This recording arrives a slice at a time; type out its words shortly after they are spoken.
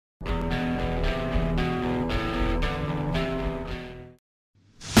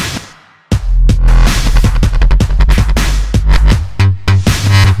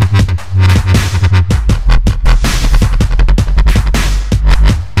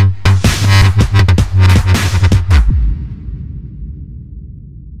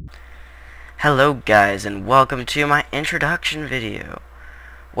Hello guys, and welcome to my introduction video,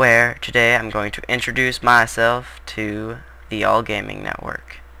 where today I'm going to introduce myself to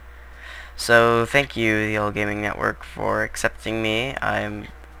TheAllGamingNetwork. So thank you, TheAllGamingNetwork, for accepting me. I'm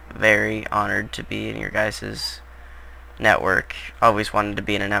very honored to be in your guys' network. Always wanted to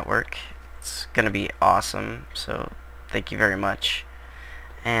be in a network. It's gonna be awesome, so thank you very much.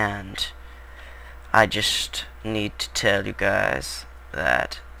 And I just need to tell you guys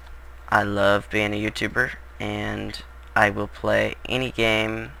that I love being a YouTuber, and I will play any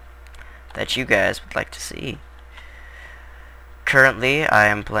game that you guys would like to see. Currently, I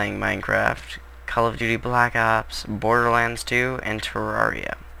am playing Minecraft, Call of Duty Black Ops, Borderlands 2, and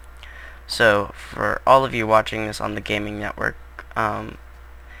Terraria. So, for all of you watching this on the Gaming Network,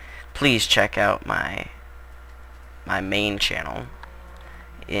 please check out my main channel,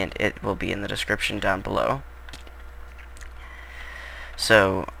 and it will be in the description down below.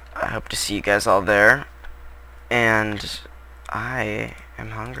 So, I hope to see you guys all there, and I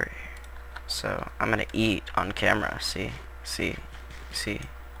am hungry, so I'm gonna eat on camera. See,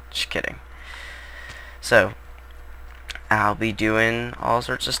 just kidding. So I'll be doing all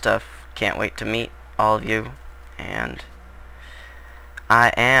sorts of stuff. Can't wait to meet all of you, and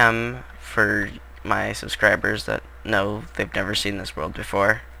I am, for my subscribers that know they've never seen this world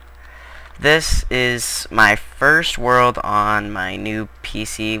before, this is my first world on my new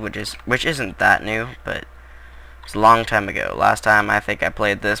PC, which isn't that new, but it's a long time ago. Last time I think I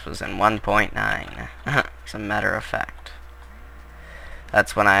played this was in 1.9. As a matter of fact.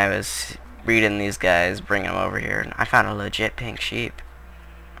 That's when I was reading these guys, bringing them over here, and I found a legit pink sheep.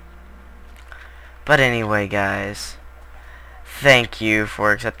 But anyway, guys, thank you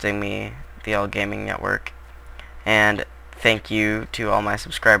for accepting me, the All Gaming Network, and thank you to all my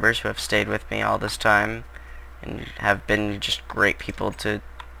subscribers who have stayed with me all this time and have been just great people to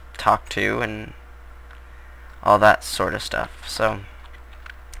talk to and all that sort of stuff. So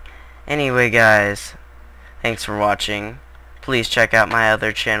anyway, guys, thanks for watching. Please check out my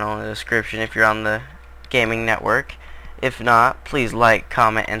other channel in the description if you're on the Gaming Network. If not, please like,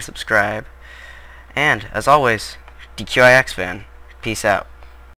 comment, and subscribe. And as always, DQIXFan. Peace out.